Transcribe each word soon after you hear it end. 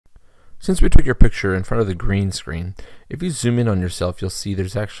Since we took your picture in front of the green screen, if you zoom in on yourself, you'll see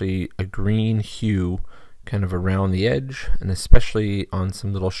there's actually a green hue kind of around the edge, and especially on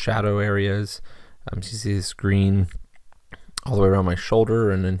some little shadow areas. So you see this green all the way around my shoulder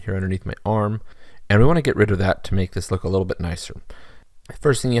and then here underneath my arm. And we want to get rid of that to make this look a little bit nicer.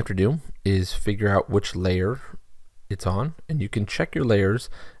 First thing you have to do is figure out which layer it's on, and you can check your layers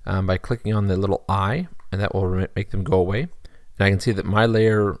by clicking on the little eye, and that will make them go away. And I can see that my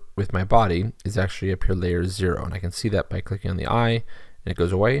layer with my body is actually up here, layer 0, and I can see that by clicking on the eye, and it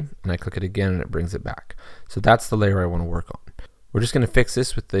goes away, and I click it again and it brings it back. So that's the layer I want to work on. We're just going to fix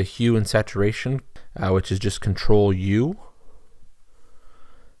this with the hue and saturation, which is just Control U.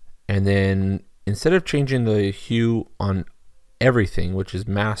 And then instead of changing the hue on everything, which is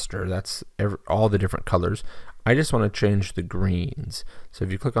master, that's all the different colors, I just want to change the greens. So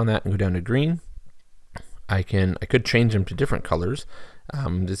if you click on that and go down to green, I could change them to different colors.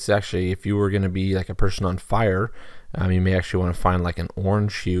 This is actually, if you were going to be like a person on fire, you may actually want to find like an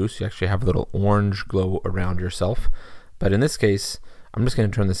orange hue, so you actually have a little orange glow around yourself. But in this case, I'm just going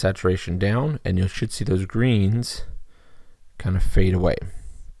to turn the saturation down, and you should see those greens kind of fade away.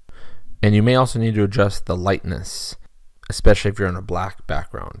 And you may also need to adjust the lightness, especially if you're on a black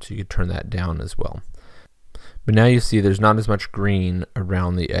background, so you could turn that down as well. But now you see there's not as much green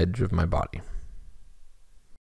around the edge of my body.